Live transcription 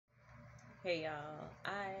Hey y'all,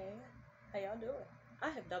 how y'all doing? I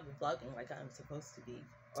have not been vlogging like I'm supposed to be,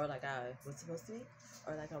 or like I was supposed to be,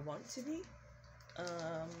 or like I want to be.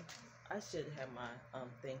 Um, I should have my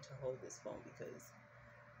thing to hold this phone because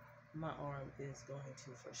my arm is going to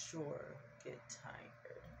for sure get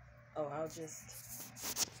tired. Oh, I'll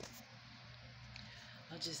just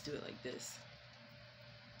do it like this.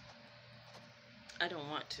 I don't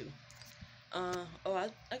want to.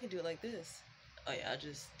 I can do it like this. Oh yeah, I'll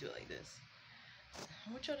just do it like this.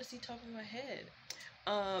 I want y'all to see top of my head.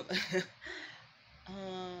 Um,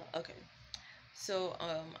 okay. So,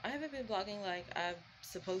 I haven't been vlogging like I'm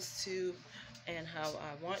supposed to and how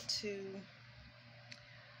I want to.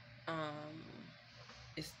 Um,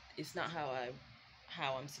 it's not how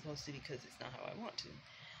I'm supposed to because it's not how I want to.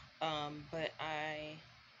 But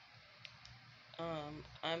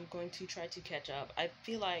I'm going to try to catch up. I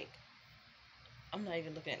feel like I'm not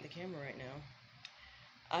even looking at the camera right now.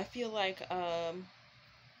 I feel like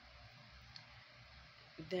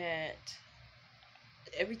that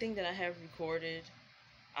everything that I have recorded,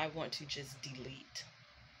 I want to just delete.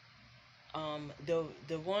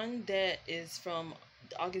 The one that is from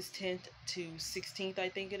August 10th to 16th, I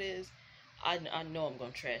think it is. I know I'm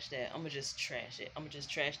gonna trash that. I'm gonna just trash it. I'm gonna just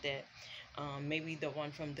trash that. Maybe the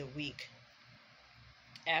one from the week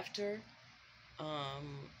after.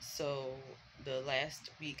 So the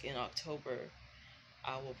last week in October,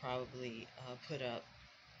 I will probably put up.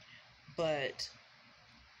 But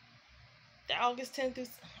the August 10th through,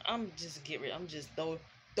 I'm just get rid. I'm just throw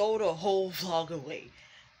the whole vlog away.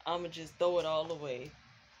 I'm gonna just throw it all away.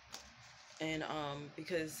 And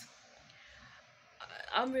because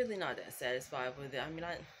I'm really not that satisfied with it. I mean,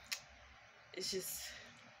 it's just,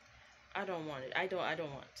 I don't want it. I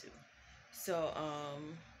don't want to. So,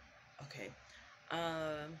 okay.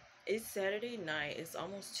 It's Saturday night. It's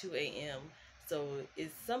almost 2 a.m. So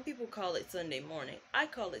it's, some people call it Sunday morning. I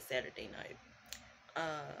call it Saturday night.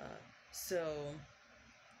 Uh, so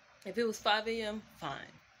if it was 5 a.m.,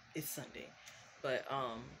 fine. It's Sunday. But,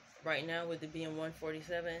 right now with it being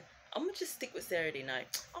 1:47, I'm gonna just stick with Saturday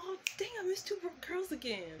night. Oh, dang, I missed Two Broke Girls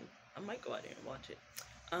again. I might go out there and watch it.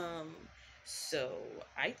 Um, so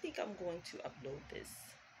I think I'm going to upload this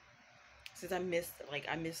since I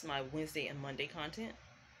missed my Wednesday and Monday content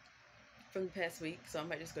from the past week. So I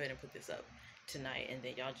might just go ahead and put this up tonight, and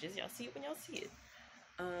then y'all see it when y'all see it.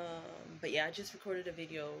 But yeah, I just recorded a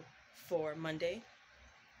video for Monday.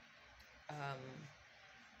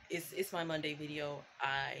 It's my Monday video.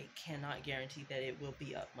 I cannot guarantee that it will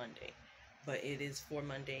be up Monday, but it is for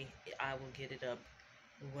Monday. I will get it up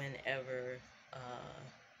whenever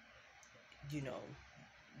you know,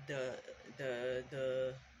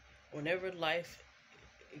 the whenever life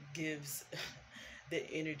gives the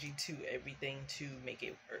energy to everything to make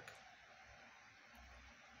it work.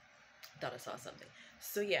 Thought I saw something.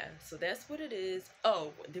 So yeah, so that's what it is.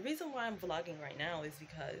 Oh, the reason why I'm vlogging right now is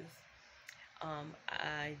because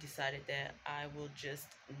I decided that I will just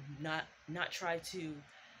not try to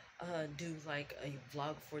do like a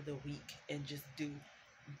vlog for the week and just do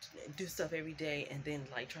stuff every day and then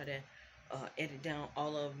like try to edit down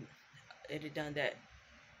that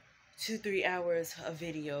 2-3 hours of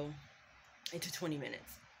video into 20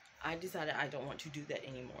 minutes. I decided I don't want to do that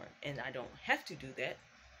anymore, and I don't have to do that.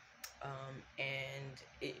 And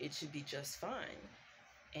it should be just fine,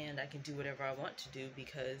 and I can do whatever I want to do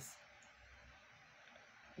because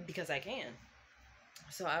I can.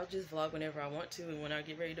 So I'll just vlog whenever I want to, and when I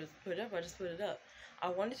get ready to put it up, I just put it up. I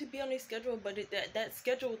wanted to be on a schedule, but that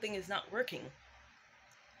schedule thing is not working.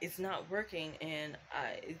 It's not working, and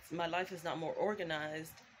my life is not more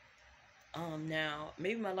organized. Now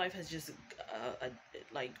maybe my life has just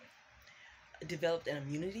like developed an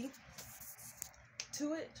immunity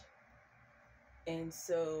to it, and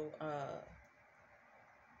so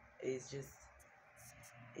it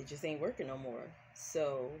just ain't working no more.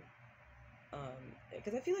 So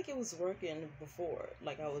because I feel like it was working before,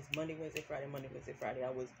 like I was Monday, Wednesday, Friday, I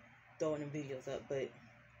was throwing them videos up, but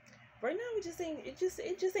right now it just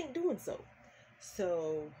ain't doing so.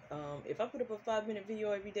 So if I put up a 5-minute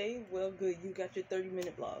video every day, well, good, you got your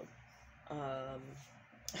 30-minute vlog.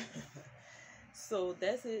 So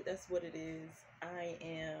that's it. That's what it is. I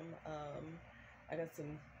got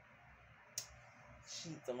some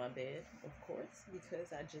sheets on my bed, of course,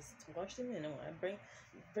 because I just washed them, and when I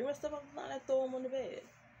bring my stuff online, I throw them on the bed.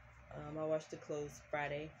 I washed the clothes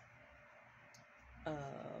Friday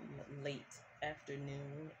late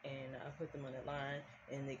afternoon, and I put them on the line,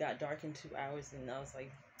 and they got dark in 2 hours, and I was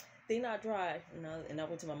like, they not dry. And I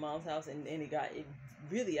went to my mom's house, and it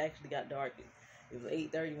really actually got dark. It was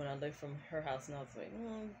 8:30 when I left from her house, and I was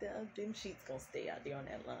like, them sheets gonna stay out there on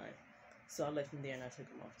that line. So I left them there and I took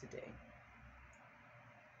them off today.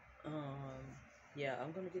 Yeah,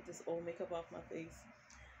 I'm gonna get this old makeup off my face,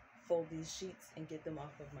 fold these sheets and get them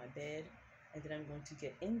off of my bed, and then I'm going to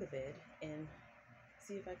get in the bed and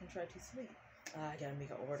see if I can try to sleep. I gotta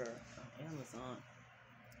make an order on Amazon.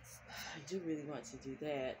 I do really want to do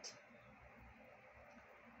that.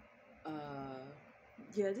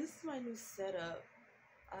 Yeah, this is my new setup.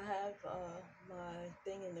 I have my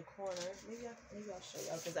thing in the corner. Maybe I'll show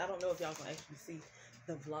y'all, because I don't know if y'all can actually see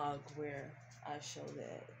the vlog where I show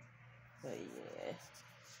that. But yeah,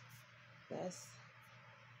 that's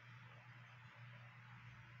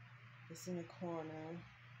it's in the corner.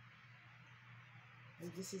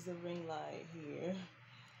 And this is the ring light here,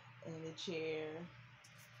 and the chair.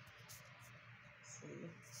 See?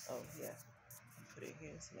 Oh yeah, I'll put it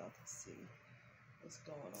here so y'all can see what's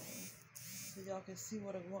going on. So y'all can see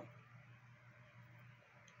what I want.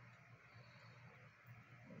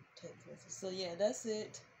 So yeah, that's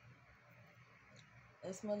it.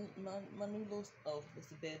 That's my new little, oh, it's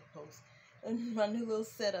the bed post. And my new little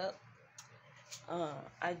setup.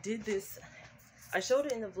 I did this, I showed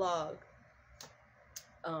it in the vlog,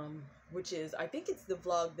 which is, I think it's the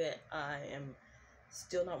vlog that I am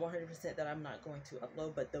still not 100% that I'm not going to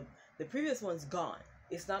upload, but the previous one's gone.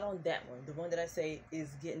 It's not on that one. The one that I say is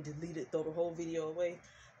getting deleted, throw the whole video away.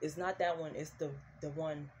 It's not that one. It's the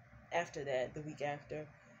one after that, the week after.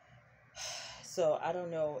 So I don't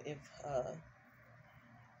know if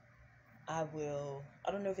I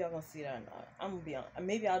don't know if y'all gonna see that or not. I'm gonna be on.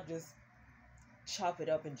 Maybe I'll just chop it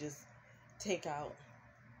up and just take out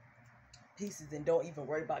pieces and don't even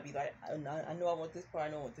worry about be like, I know I want this part,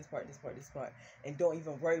 I know I want this part, and don't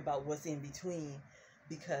even worry about what's in between,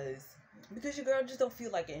 because your girl just don't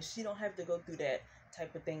feel like it, and she don't have to go through that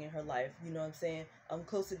type of thing in her life. You know what I'm saying? I'm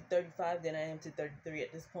closer to 35 than I am to 33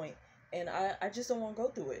 at this point. And I just don't want to go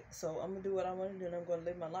through it. So I'm gonna do what I want to do, and I'm gonna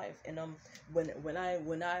live my life. And when I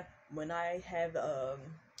have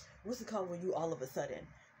what's it called when you all of a sudden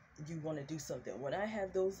you want to do something? When I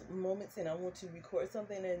have those moments and I want to record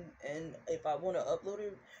something, and if I want to upload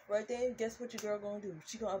it right then, guess what your girl gonna do?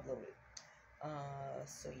 She gonna upload it.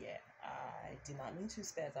 So yeah, I did not mean to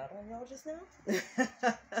spaz out on y'all just now.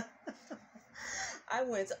 I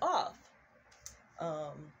went off.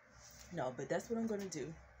 No, but that's what I'm gonna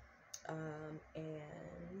do.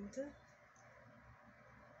 And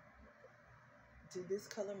do this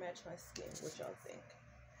color match my skin? What y'all think?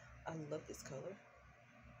 I love this color.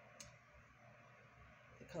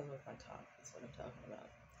 The color of my top is what I'm talking about.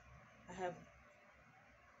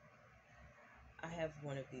 I have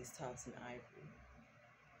one of these tops in ivory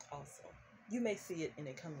also. You may see it in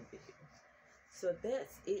a coming video. So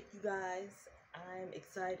that's it, you guys. I'm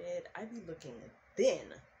excited. I be looking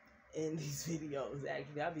thin in these videos.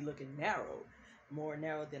 Actually, I'll be looking narrow, more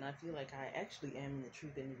narrow than I feel like I actually am in the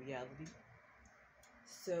truth and the reality.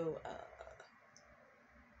 So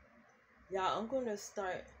y'all, I'm gonna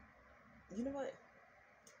start, you know what,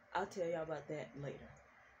 I'll tell y'all about that later.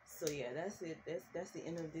 So yeah, that's it. That's the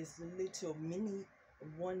end of this little mini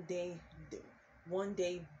one day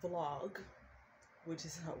vlog, which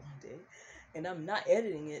is not one day, and I'm not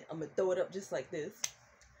editing it. I'm gonna throw it up just like this.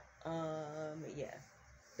 Yeah,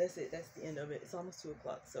 that's it. That's the end of it. It's almost 2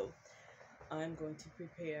 o'clock, so I'm going to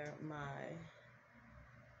prepare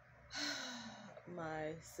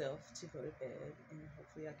myself to go to bed, and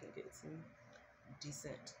hopefully I can get some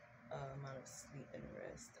decent amount of sleep and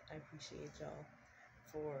rest. I appreciate y'all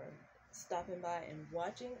for stopping by and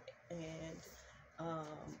watching, and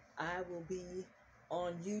I will be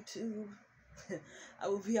on YouTube. I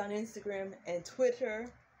will be on Instagram and Twitter.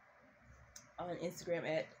 On Instagram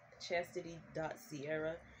at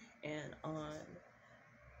chastity.sierra, and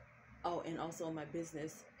and also on my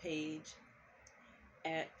business page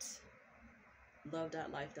at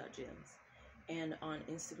love.life.gems, and on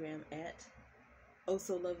Instagram at oh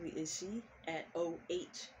so lovely is she, at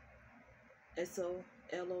OHSOLOVELYISSHE.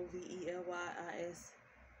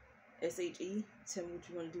 Tell me what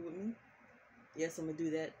you want to do with me. Yes, I'm gonna do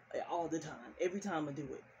that all the time. Every time I do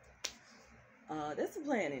it. That's the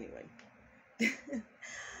plan anyway.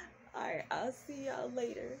 Alright, I'll see y'all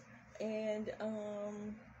later. And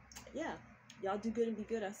yeah, y'all do good and be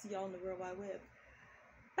good. I'll see y'all on the World Wide Web.